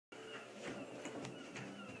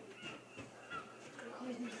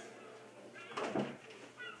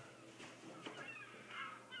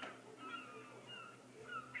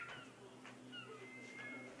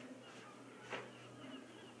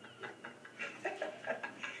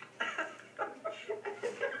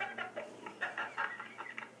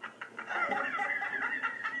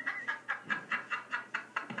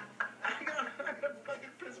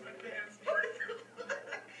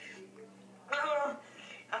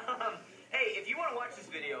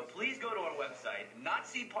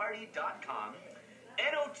NotSeeParty.com.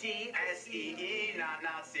 NOTSEE, not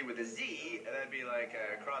Nazi with a Z. That'd be like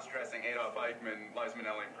a cross-dressing Adolf Eichmann, Liza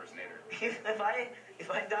Minnelli impersonator. If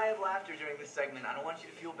I die of laughter during this segment, I don't want you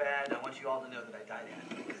to feel bad. I want you all to know that I died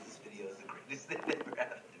happy because this video is the greatest thing that ever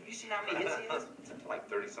happened. Have you seen how many hits he has? It's up to like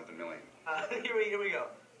 30-something million. Here we go.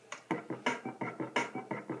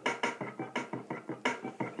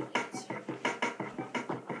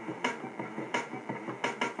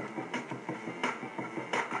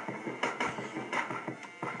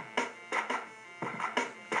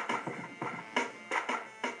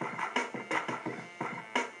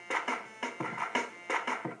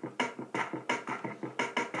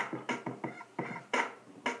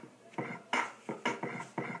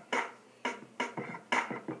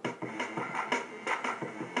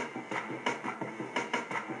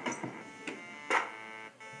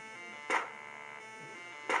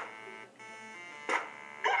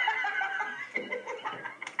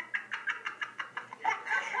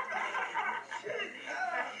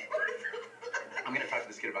 I'm gonna talk to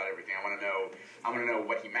this kid about everything. I wanna know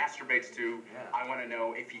what he masturbates to. Yeah. I wanna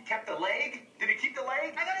know if he kept the leg. Did he keep the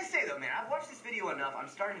leg? I gotta say though, man, I've watched this video enough. I'm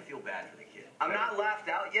starting to feel bad for the kid. I'm not laughed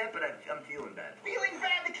out yet, but I'm feeling bad. Feeling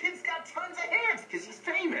bad? The kid's got tons of hits because he's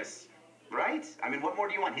famous, right? I mean, what more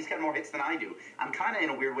do you want? He's got more hits than I do. I'm kind of in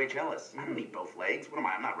a weird way jealous. I don't need both legs. What am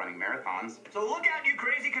I? I'm not running marathons. So look out, you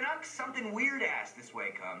crazy Canucks. Something weird-ass this way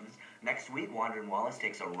comes. Next week, Wanderin' Wallace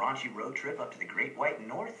takes a raunchy road trip up to the Great White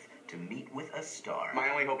North to meet with a star. My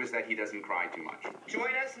only hope is that he doesn't cry too much.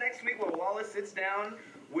 Join us next week where Wallace sits down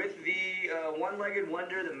with the one-legged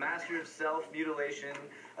wonder, the master of self-mutilation,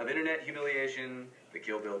 of internet humiliation, the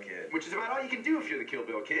Kill Bill Kid. Which is about all you can do if you're the Kill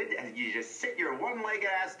Bill Kid, and you just sit your one-legged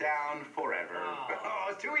ass down forever. Oh,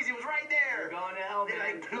 it's too easy. It was right there. You're going to hell, man.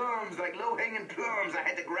 They're like plums, like low-hanging plums. I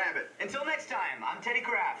had to grab it. Until next time, I'm Teddy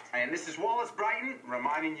Kraft. And this is Wallace Brighton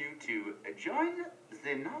reminding you to join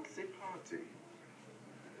the Nazi Party.